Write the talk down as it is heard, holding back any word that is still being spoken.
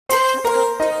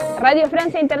Radio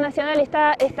Francia Internacional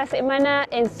está esta semana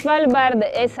en Svalbard,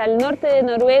 es al norte de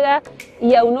Noruega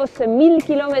y a unos 1000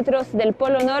 kilómetros del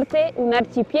Polo Norte, un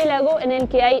archipiélago en el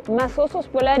que hay más osos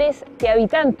polares que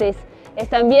habitantes. Es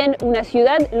también una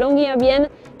ciudad, Longyearbyen,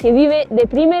 que vive de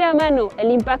primera mano el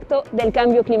impacto del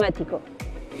cambio climático.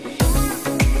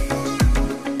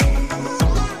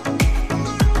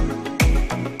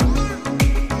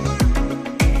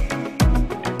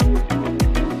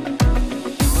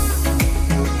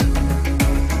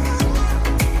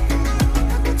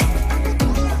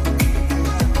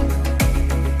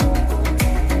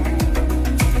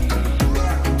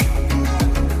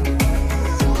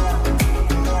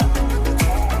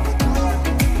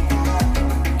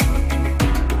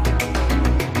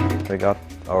 We got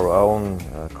our own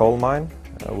coal mine,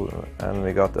 and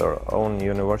we got our own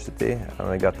university, and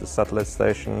we got the satellite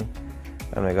station,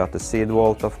 and we got the seed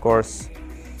vault, of course,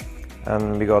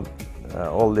 and we got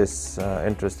all these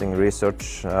interesting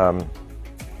research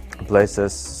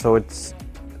places. So it's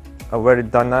a very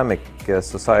dynamic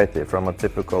society, from a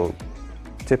typical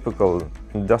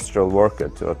industrial worker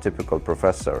to a typical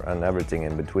professor and everything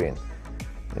in between.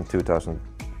 In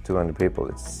 2,200 people,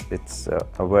 it's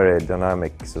a very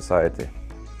dynamic society.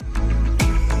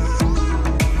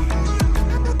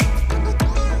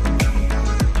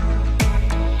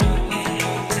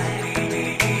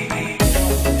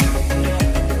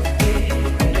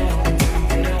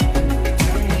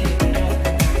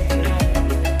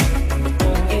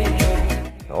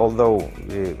 Although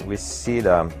we see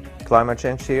the climate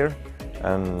change here,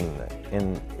 and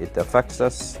it affects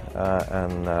us,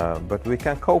 but we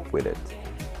can cope with it.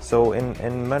 So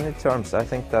in many terms, I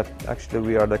think that actually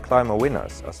we are the climate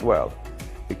winners as well,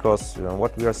 because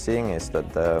what we are seeing is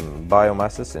that the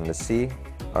biomasses in the sea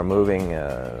are moving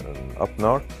up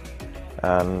north,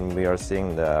 and we are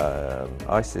seeing the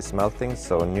ice is melting,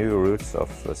 so new routes of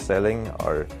sailing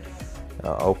are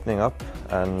opening up,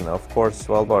 and of course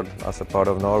Svalbard as a part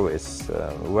of Norway is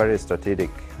a very strategic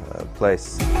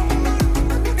place.